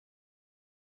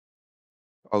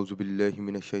أعوذ بالله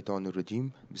من الشيطان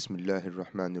الرجيم بسم الله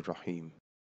الرحمن الرحيم.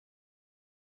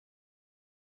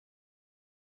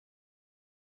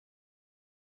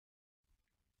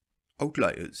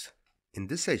 Outliers. In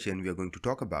this session, we are going to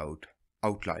talk about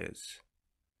outliers.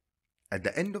 At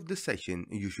the end of this session,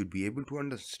 you should be able to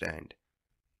understand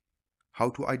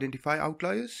how to identify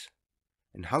outliers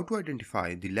and how to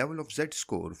identify the level of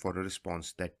Z-score for a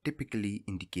response that typically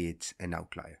indicates an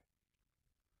outlier.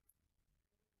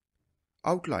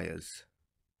 Outliers.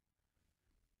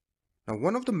 Now,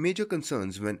 one of the major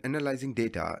concerns when analyzing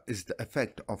data is the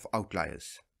effect of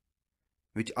outliers,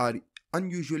 which are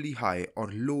unusually high or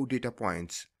low data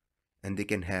points, and they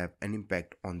can have an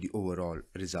impact on the overall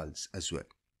results as well.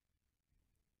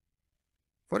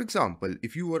 For example,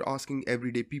 if you were asking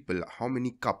everyday people how many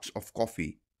cups of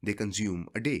coffee they consume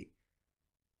a day,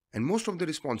 and most of the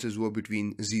responses were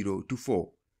between 0 to 4,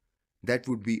 that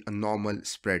would be a normal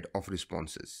spread of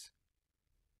responses.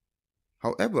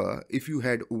 However, if you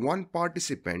had one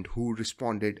participant who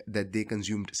responded that they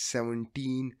consumed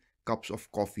 17 cups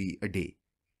of coffee a day,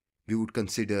 we would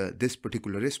consider this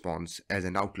particular response as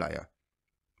an outlier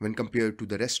when compared to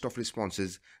the rest of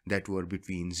responses that were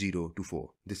between 0 to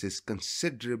 4. This is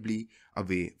considerably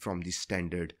away from the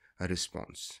standard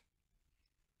response.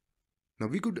 Now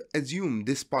we could assume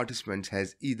this participant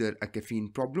has either a caffeine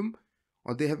problem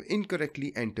or they have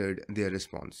incorrectly entered their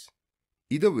response.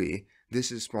 Either way, this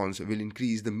response will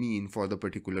increase the mean for the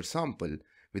particular sample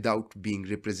without being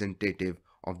representative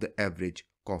of the average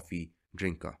coffee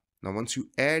drinker. Now once you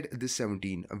add this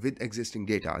 17 with existing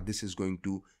data, this is going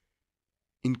to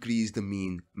increase the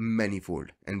mean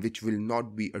manifold, and which will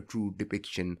not be a true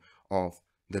depiction of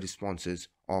the responses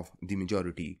of the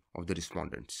majority of the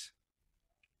respondents.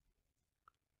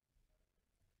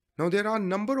 Now there are a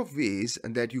number of ways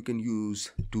that you can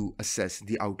use to assess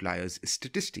the outliers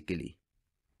statistically.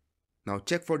 Now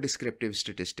check for descriptive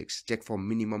statistics, check for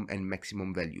minimum and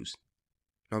maximum values.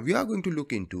 Now we are going to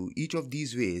look into each of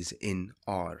these ways in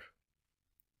R.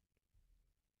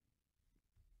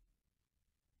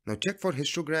 Now check for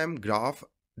histogram, graph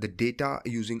the data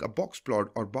using a box plot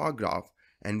or bar graph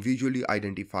and visually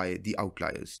identify the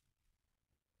outliers.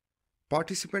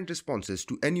 Participant responses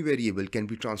to any variable can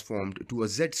be transformed to a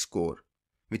Z-score,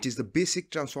 which is the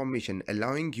basic transformation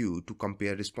allowing you to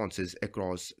compare responses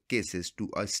across cases to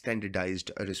a standardized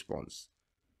response,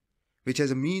 which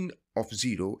has a mean of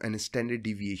 0 and a standard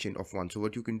deviation of 1. So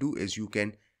what you can do is you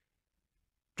can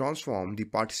transform the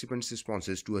participants'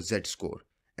 responses to a Z-score,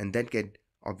 and then can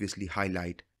obviously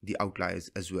highlight the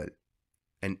outliers as well.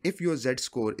 And if your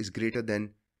Z-score is greater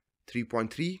than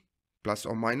 3.3 plus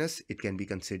or minus, it can be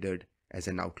considered as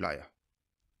an outlier.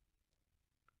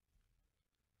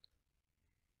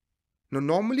 Now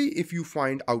normally if you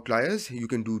find outliers, you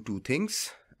can do two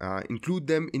things. Include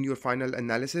them in your final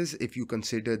analysis if you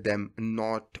consider them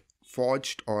not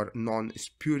forged or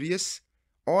non-spurious,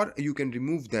 or you can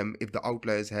remove them if the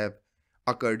outliers have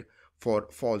occurred for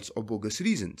false or bogus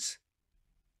reasons.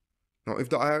 Now if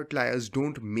the outliers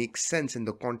don't make sense in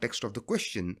the context of the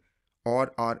question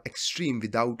or are extreme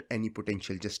without any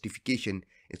potential justification,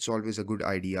 it's always a good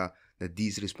idea that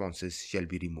these responses shall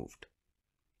be removed.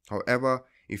 However,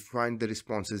 if you find the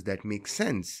responses that make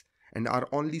sense and are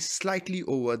only slightly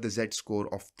over the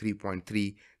Z-score of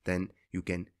 3.3, then you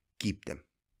can keep them.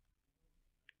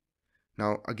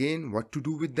 Now again, what to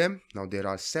do with them? Now there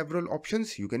are several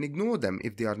options. You can ignore them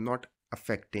if they are not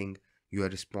affecting your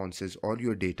responses or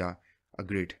your data a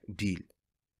great deal.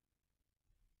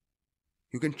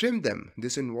 You can trim them.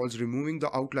 This involves removing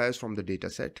the outliers from the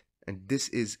dataset, and this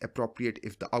is appropriate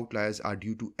if the outliers are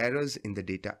due to errors in the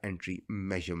data entry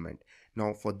measurement.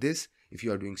 Now for this, if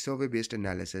you are doing survey-based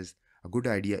analysis, a good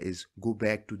idea is go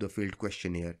back to the filled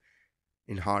questionnaire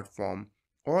in hard form,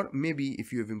 or maybe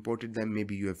if you have imported them,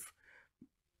 maybe you have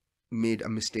made a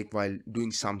mistake while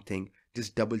doing something,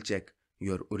 just double check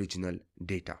your original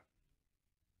data.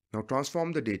 Now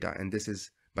transform the data, and this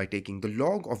is by taking the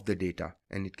log of the data,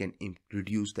 and it can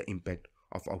reduce the impact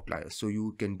of outliers. So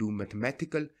you can do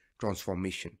mathematical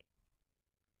transformation.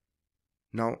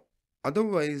 Now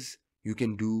otherwise you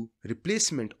can do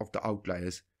replacement of the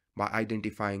outliers by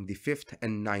identifying the 5th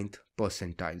and 9th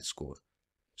percentile score.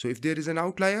 So if there is an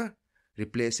outlier,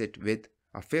 replace it with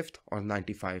a 5th or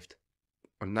 95th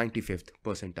or 95th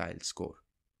percentile score.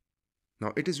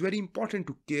 Now it is very important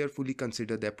to carefully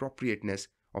consider the appropriateness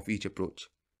of each approach,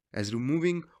 as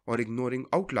removing or ignoring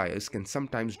outliers can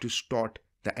sometimes distort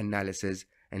the analysis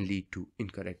and lead to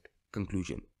incorrect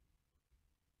conclusion.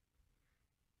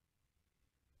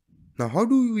 Now how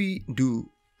do we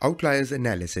do outliers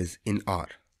analysis in R?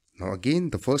 Now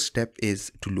again, the first step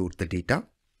is to load the data.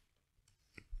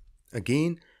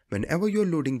 Again, whenever you're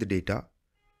loading the data,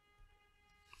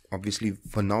 obviously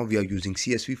for now we are using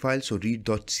CSV file, so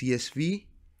read.csv,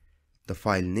 the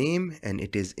file name, and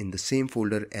it is in the same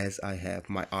folder as I have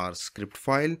my R script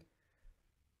file.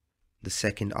 The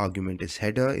second argument is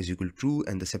header is equal to true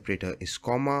and the separator is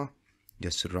comma.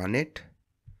 Just run it.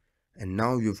 And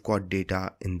now you've got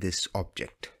data in this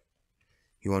object.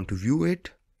 You want to view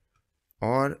it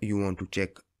or you want to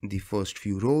check the first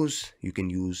few rows, you can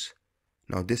use,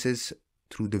 now this is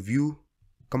through the view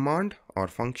command or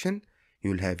function,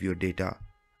 you will have your data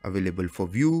available for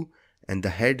view and the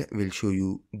head will show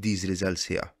you these results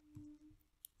here,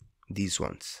 these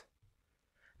ones.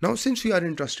 Now since we are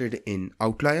interested in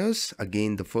outliers,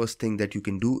 again the first thing that you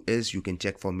can do is you can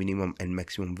check for minimum and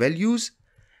maximum values.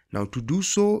 Now to do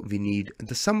so we need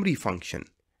the summary function,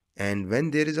 and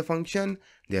when there is a function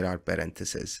there are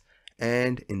parentheses,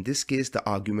 and in this case the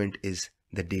argument is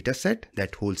the data set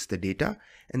that holds the data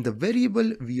and the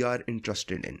variable we are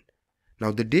interested in.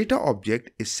 Now the data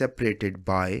object is separated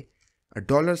by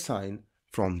a $sign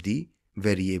from the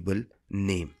variable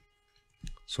name.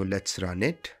 So let's run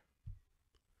it.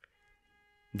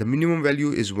 The minimum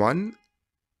value is 1,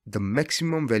 the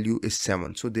maximum value is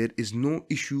 7, so there is no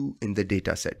issue in the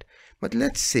data set. But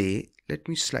let's say, let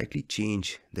me slightly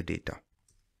change the data.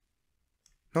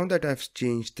 Now that I've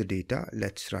changed the data,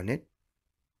 let's run it.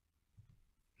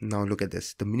 Now look at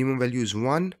this, the minimum value is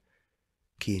 1.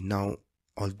 Okay, now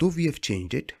although we have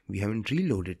changed it, we haven't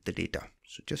reloaded the data.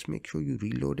 So just make sure you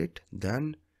reload it,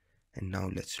 done. And now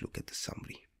let's look at the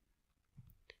summary.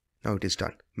 Now it is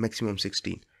done, maximum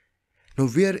 16. Now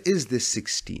where is this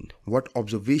 16? What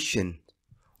observation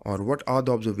or what are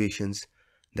the observations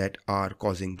that are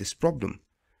causing this problem?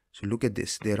 So look at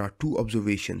this, there are two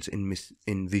observations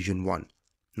in vision 1.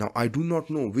 Now I do not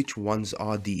know which ones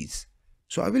are these.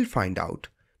 So I will find out.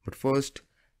 But first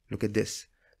look at this.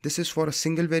 This is for a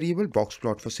single variable, box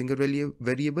plot for single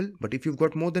variable. But if you've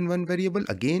got more than one variable,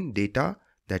 again data,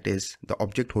 that is the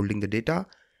object holding the data,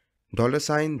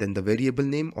 $sign, then the variable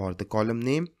name or the column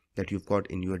name that you've got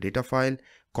in your data file,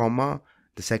 comma,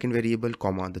 the second variable,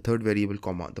 comma, the third variable,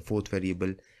 comma, the fourth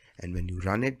variable. And when you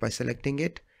run it by selecting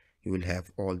it, you will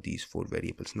have all these 4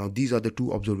 variables. Now these are the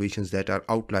two observations that are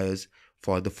outliers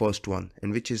for the first one.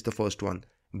 And which is the first one?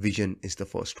 Vision is the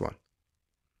first one.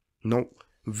 Now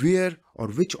where or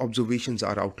which observations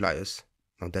are outliers?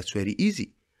 Now that's very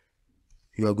easy.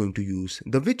 You are going to use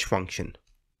the which function.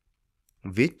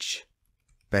 Which,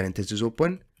 parenthesis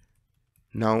open.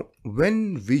 Now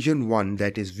when vision 1,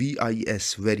 that is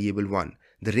VIS variable 1,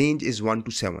 the range is 1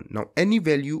 to 7. Now any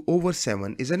value over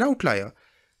 7 is an outlier.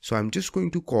 So I'm just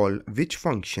going to call which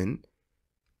function.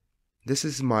 This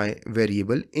is my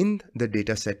variable in the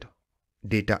data set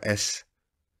data S,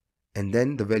 and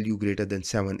then the value greater than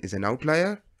 7 is an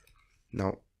outlier.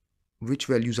 Now which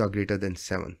values are greater than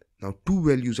 7? Now 2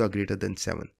 values are greater than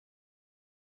 7.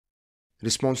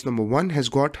 Response number 1 has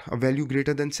got a value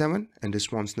greater than 7 and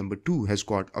response number 2 has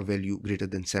got a value greater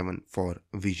than 7 for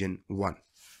vision 1.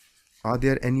 Are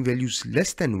there any values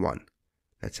less than 1?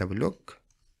 Let's have a look.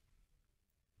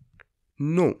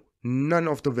 No, none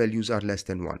of the values are less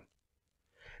than 1.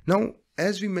 Now,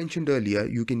 as we mentioned earlier,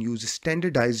 you can use a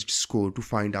standardized score to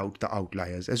find out the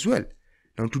outliers as well.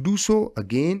 Now to do so,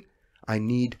 again, I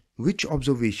need which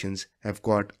observations have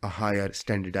got a higher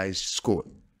standardized score.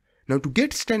 Now to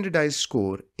get standardized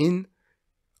score in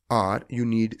R, you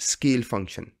need scale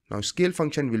function. Now scale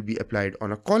function will be applied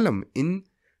on a column in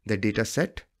the data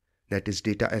set, that is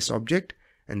data S object,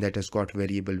 and that has got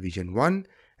variable vision 1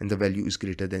 and the value is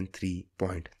greater than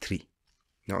 3.3.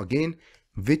 Now again,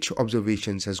 which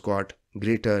observations has got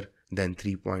greater than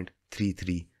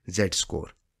 3.33 Z score?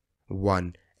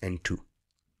 1 and 2.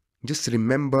 Just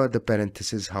remember the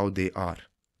parentheses how they are.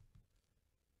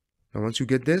 Now once you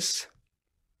get this,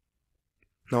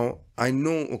 now I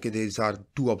know, okay, these are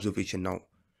two observations. Now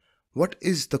what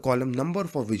is the column number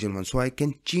for vision 1? So I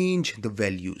can change the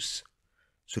values.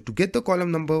 So to get the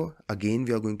column number, again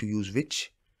we are going to use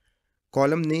which.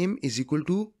 Column name is equal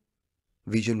to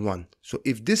vision 1. So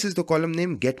if this is the column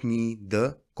name, get me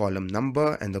the column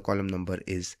number, and the column number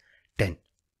is 10.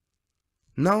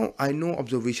 Now I know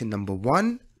observation number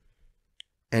 1,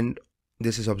 and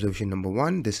this is observation number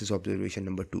 1, this is observation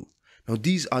number 2. Now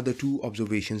these are the two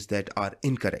observations that are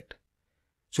incorrect.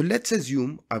 So let's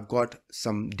assume I've got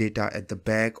some data at the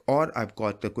back, or I've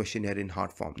got the questionnaire in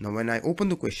hard form. Now when I open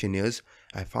the questionnaires,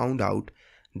 I found out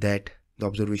that the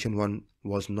observation 1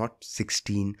 was not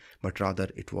 16, but rather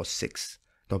it was 6.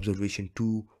 The observation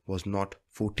 2 was not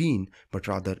 14, but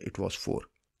rather it was 4.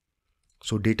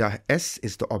 So data S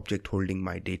is the object holding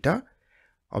my data.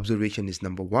 Observation is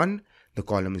number 1. the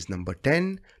column is number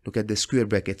 10. Look at the square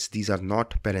brackets, these are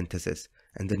not parentheses,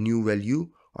 and the new value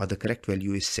or the correct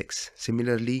value is 6.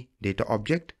 Similarly, data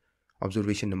object,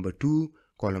 observation number 2,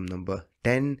 column number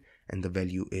 10, and the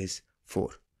value is 4.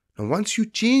 Now once you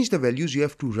change the values, you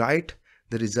have to write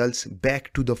the results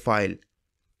back to the file.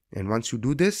 And once you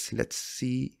do this, let's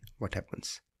see what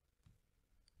happens.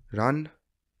 Run.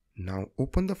 Now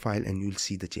open the file and you'll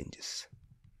see the changes.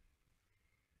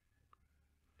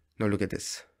 Now look at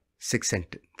this, 6 and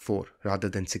 4 rather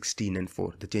than 16 and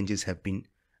 4. The changes have been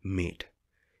made.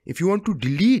 If you want to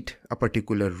delete a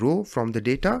particular row from the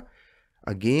data,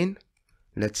 again,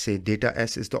 let's say data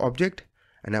S is the object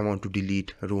and I want to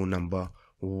delete row number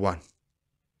 1.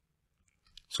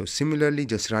 So similarly,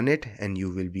 just run it and you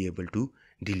will be able to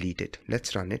delete it.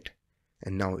 Let's run it,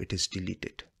 and now it is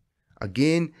deleted.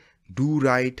 Again, do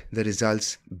write the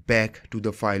results back to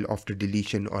the file after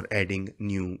deletion or adding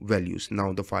new values.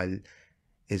 Now the file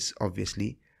is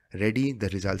obviously ready. The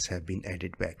results have been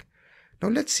added back. Now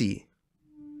let's see.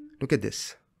 Look at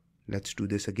this. Let's do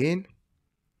this again.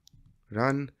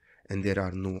 Run, and there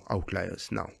are no outliers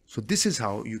now. So this is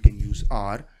how you can use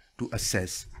R to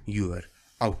assess your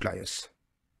outliers.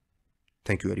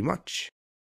 Thank you very much.